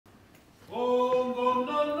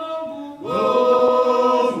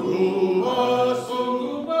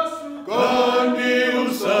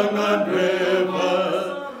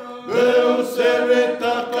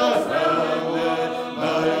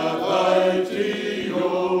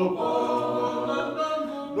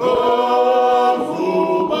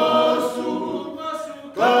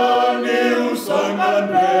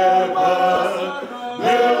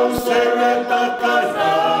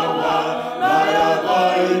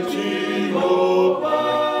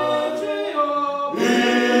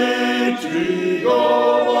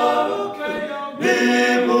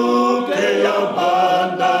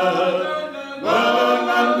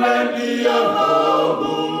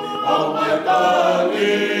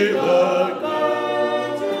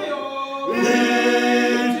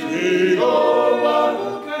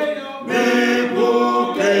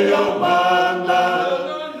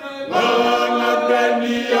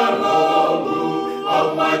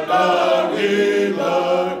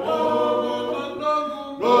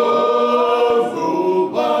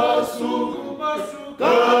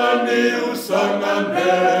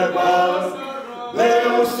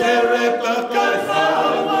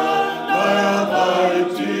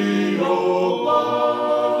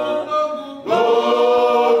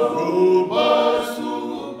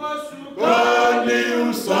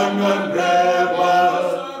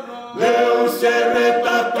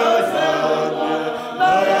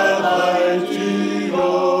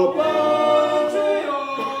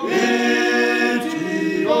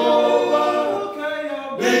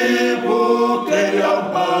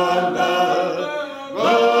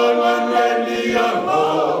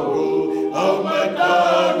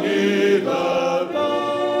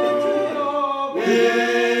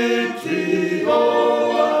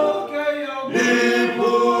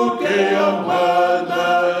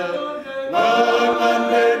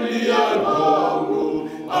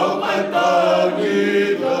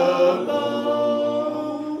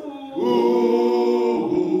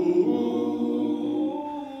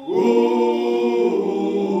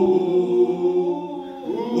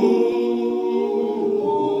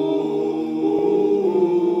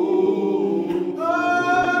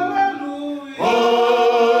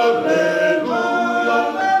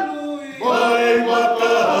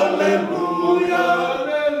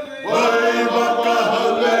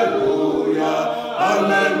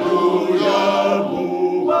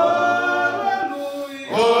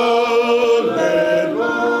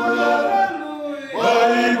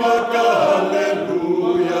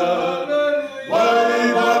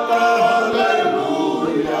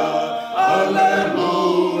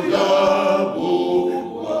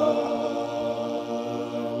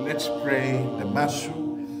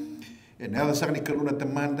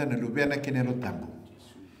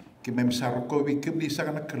Sarokowi kimni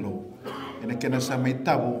sagana kalo ena kena samai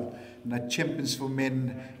tabo na Champions for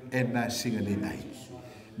Men and na singalinai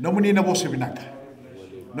nomuni na bose binaka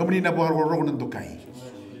nomuni na boro ronan dokai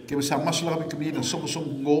ke sa masla bi kimni na song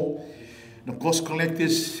go na cost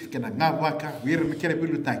collectors kena ngawaka wir na kere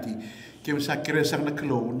bilutaki ke sa kere sagana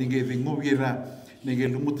kalo ni ge ngowira ni ge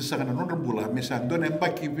lumutu sagana non bula mesa dona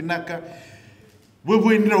mbaki binaka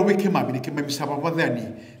wewe ndra weke mabi ke mami sababa dani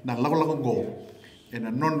na lago go ena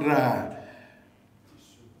nonra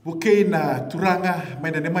buke na turanga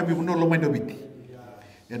mai na mai buno lo mai no biti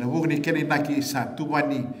ena bugni kene naki sa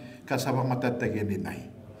tubani kasaba matata geni nai.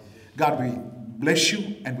 God, we bless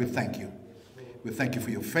you and we thank you. We thank you for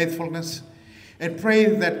your faithfulness and pray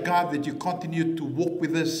that God, that you continue to walk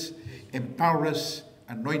with us, empower us,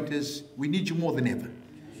 anoint us. We need you more than ever,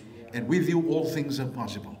 and with you all things are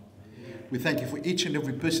possible. We thank you for each and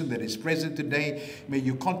every person that is present today. May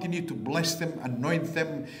you continue to bless them, anoint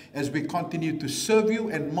them as we continue to serve you,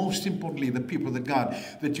 and most importantly, the people of God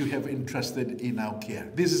that you have entrusted in our care.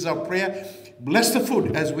 This is our prayer. Bless the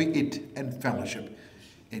food as we eat and fellowship.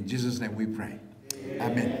 In Jesus' name we pray.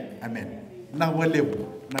 Amen. Amen. Now we'll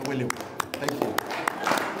live.